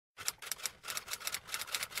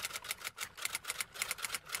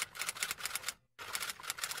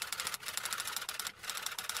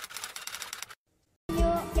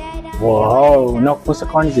Whoa, no,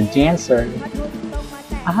 Pusakorn is a dancer.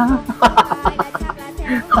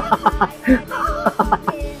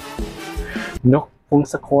 No,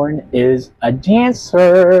 Pusakorn is a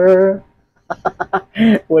dancer.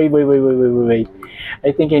 Wait.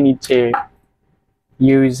 I think I need to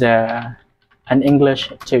use an English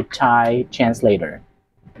to Thai translator.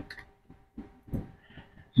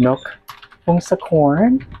 Nok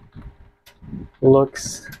Pusakorn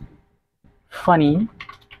looks funny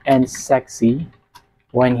and sexy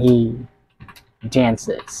when he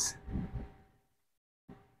dances.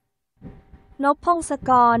 นกพงศ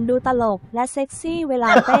กรดูตลกและเซ็กซี่เวลา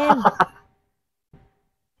เต้น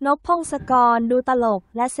นกพงศกรดูตลก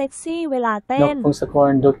และเซ็กซี่เวลาเต้น นกพงศก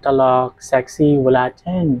รดูตลกเซ็กซี่เวลาเ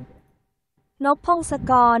ต้น นกพงศ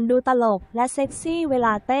กรดูตลกและเซ็กซี่เวล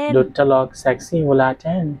าเต้น ดูตลกเซ็กซี่เวลาเ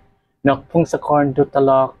ต้น นกพงศกรดูต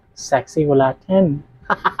ลกเซ็กซี่เวลาเต้น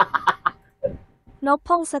นกพ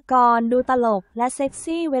งศกรดูตลกและเซ็ก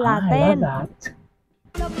ซี่เวลาเต้น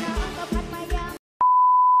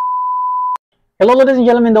Hello ladies and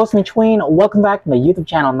gentlemen, those in between, welcome back to my YouTube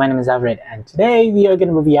channel. My name is Everett and today we are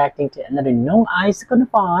going to be reacting to another No Eyes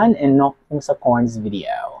Kunpan in Nok Pungsakorn's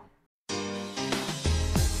video.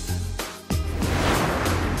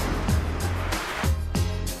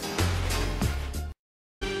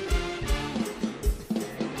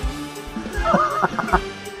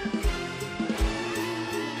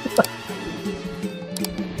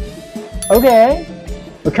 Okay,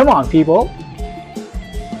 well, come on people.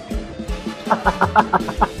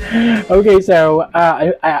 Okay, so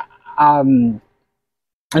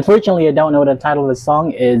unfortunately I don't know what the title of the song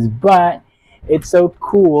is, but it's so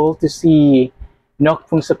cool to see Nok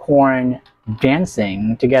Pungsakorn dancing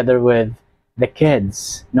together with the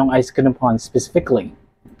kids, No Eyes Kunpan specifically.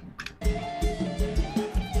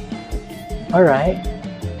 Alright.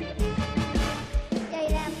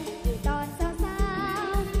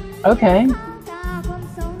 Okay.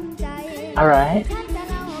 Alright.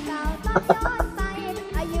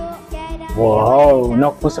 Whoa,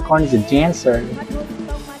 no, Pusakorn is a dancer.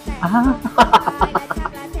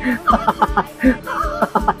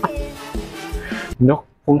 No,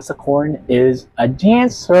 Pusakorn is a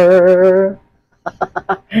dancer.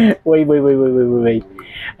 Wait.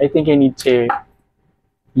 I think I need to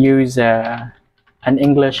use an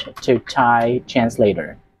English to Thai translator.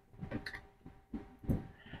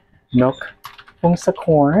 Nok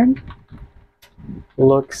Pungsakorn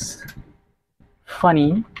looks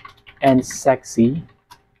funny and sexy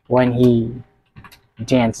when he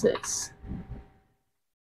dances.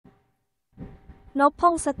 นกพ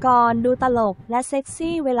งศกรดูตลกและเซ็ก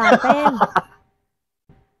ซี่เวลาเต้น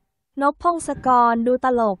นกพงศกรดูต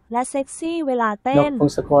ลกและเซ็กซี่เวลาเต้น นกพง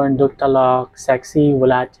ศกรดูตลกเซ็กซี่เว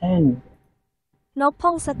ลาเต้น นกพ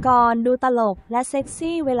งศกรดูตลกและเซ็ก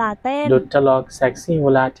ซี่เวลาเต้น ดูตลกเซ็กซี่เว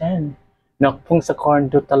ลาเต้น นกพงศกร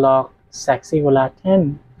ดูตลกเซ็กซี่เวลาเต้น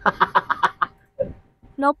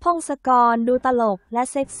นกพงศกรดูตลกและ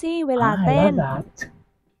เซ็กซี่เวลาเต้น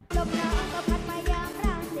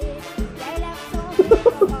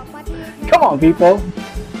Come on people.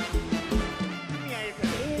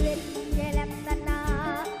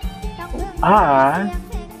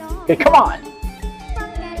 Okay, come on.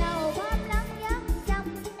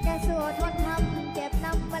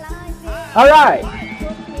 All right.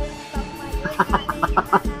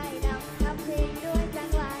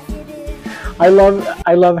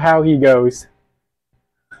 I love how he goes.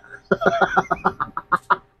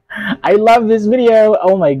 I love this video.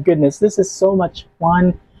 Oh my goodness, this is so much fun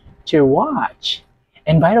to watch.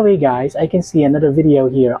 And by the way guys, I can see another video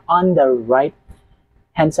here on the right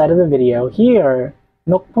hand side of the video. Here,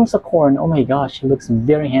 Nok Pungsakorn, oh my gosh, he looks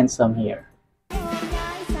very handsome here.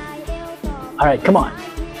 Alright, come on.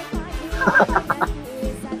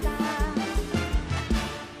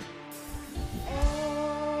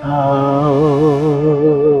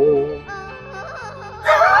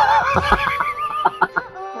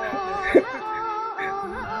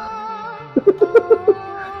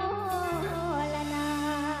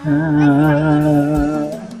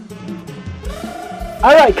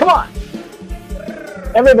 Alright, come on.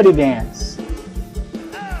 Everybody dance.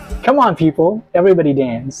 Come on, people. Everybody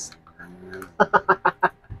dance.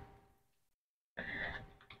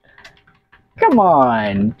 Come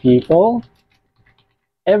on, people.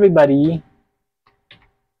 Everybody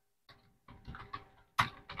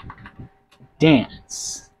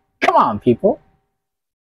dance. Come on, people.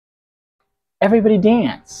 Everybody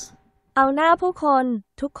dance. เอาหน้าผู้คน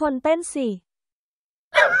ทุกคนเต้นสิ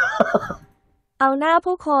เอาหน้า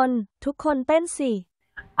ผู้คนทุกคนเต้นสิ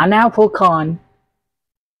เอาหน้าผู้คน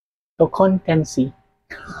ทุกคนเต้นสิ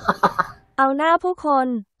เอาหน้าผู้คน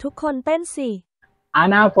ทุกคนเต้นสิ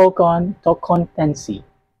Ana pokon tokon tensi.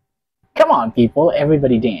 Come on, people,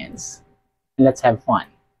 everybody dance. And let's have fun.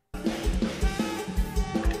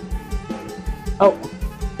 Oh,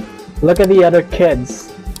 look at the other kids.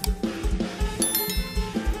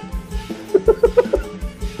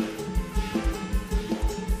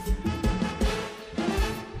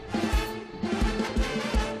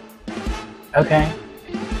 Okay.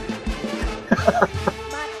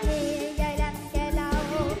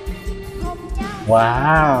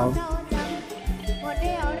 Wow.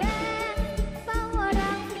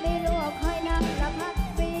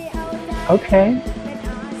 Okay.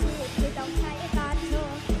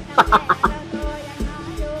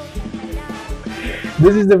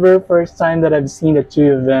 This is the very first time that I've seen the two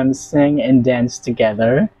of them sing and dance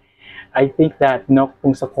together. I think that Nok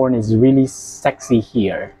Pungsakorn is really sexy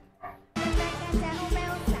here.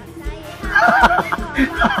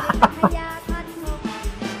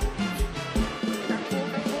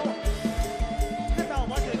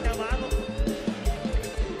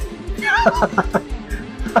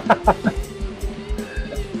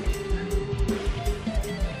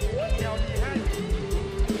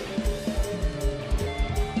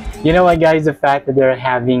 You know what, guys, the fact that they're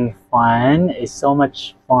having fun is so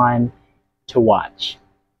much fun to watch.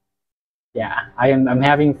 Yeah, I'm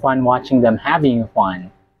having fun watching them having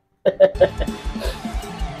fun.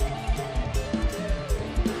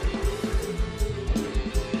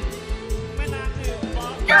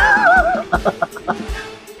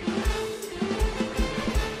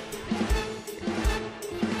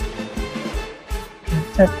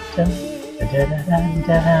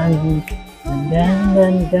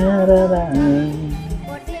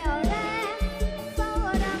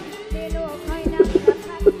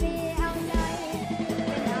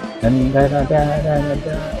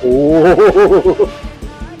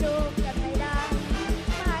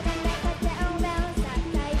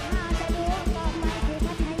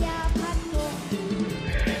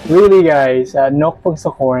 Really, guys, Nok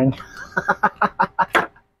Pungsakorn.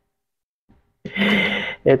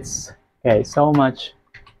 It's okay, so much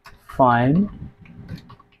fun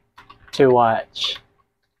to watch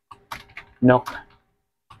Nok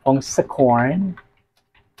Pungsakorn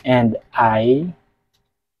and I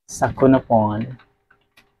Sakunapon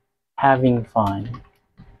having fun.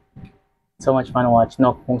 So much fun to watch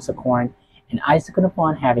Nok Pungsakorn and I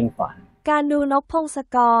Sakunapon having fun. การดูนกพงศ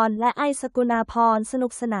กรและไอสกุณาพรสนุ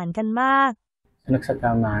กสนานกันมาก สนุกสน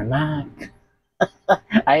านมาก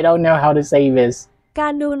I don't know how to say this. กา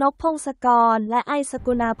รดูนกพงศกรและไอส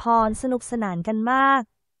กุณาพรสนุกสนานกันมาก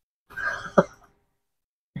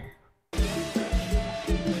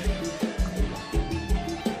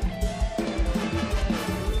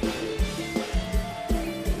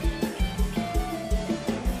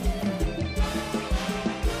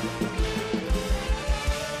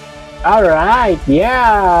All right,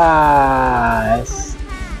 yes.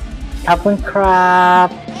 ขอบคุณครับ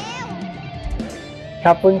ข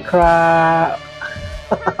อบคุณครับ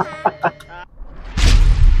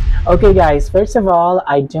Okay, guys, first of all,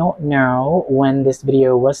 I don't know when this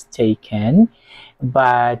video was taken,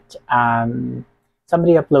 but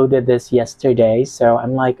somebody uploaded this yesterday, so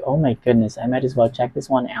I'm like, oh my goodness, I might as well check this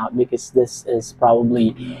one out because this is probably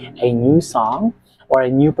a new song or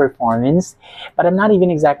a new performance, but I'm not even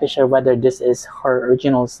exactly sure whether this is her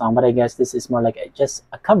original song, but I guess this is more like just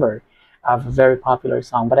a cover of a very popular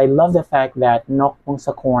song. But I love the fact that Nok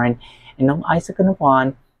Pungsakorn and Nok Isakunapon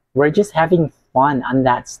were just having fun on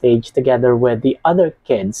that stage together with the other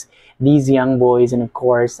kids, these young boys, and of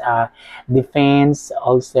course the fans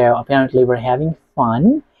also apparently were having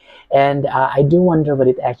fun. And I do wonder what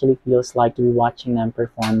it actually feels like to be watching them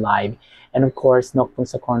perform live. And of course, Nok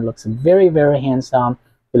Pungsakorn looks very, very handsome.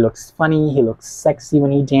 He looks funny. He looks sexy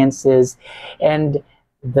when he dances. And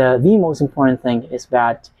the most important thing is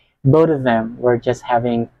that both of them were just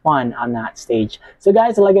having fun on that stage. So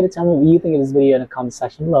guys, I'd like you to tell me what you think of this video in the comment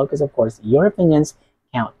section below, because of course your opinions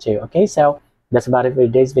count too. Okay, so that's about it for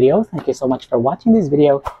today's video. Thank you so much for watching this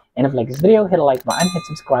video. And if you like this video, hit a like button, hit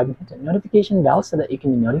subscribe, and hit the notification bell so that you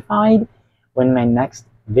can be notified when my next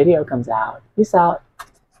video comes out. Peace out.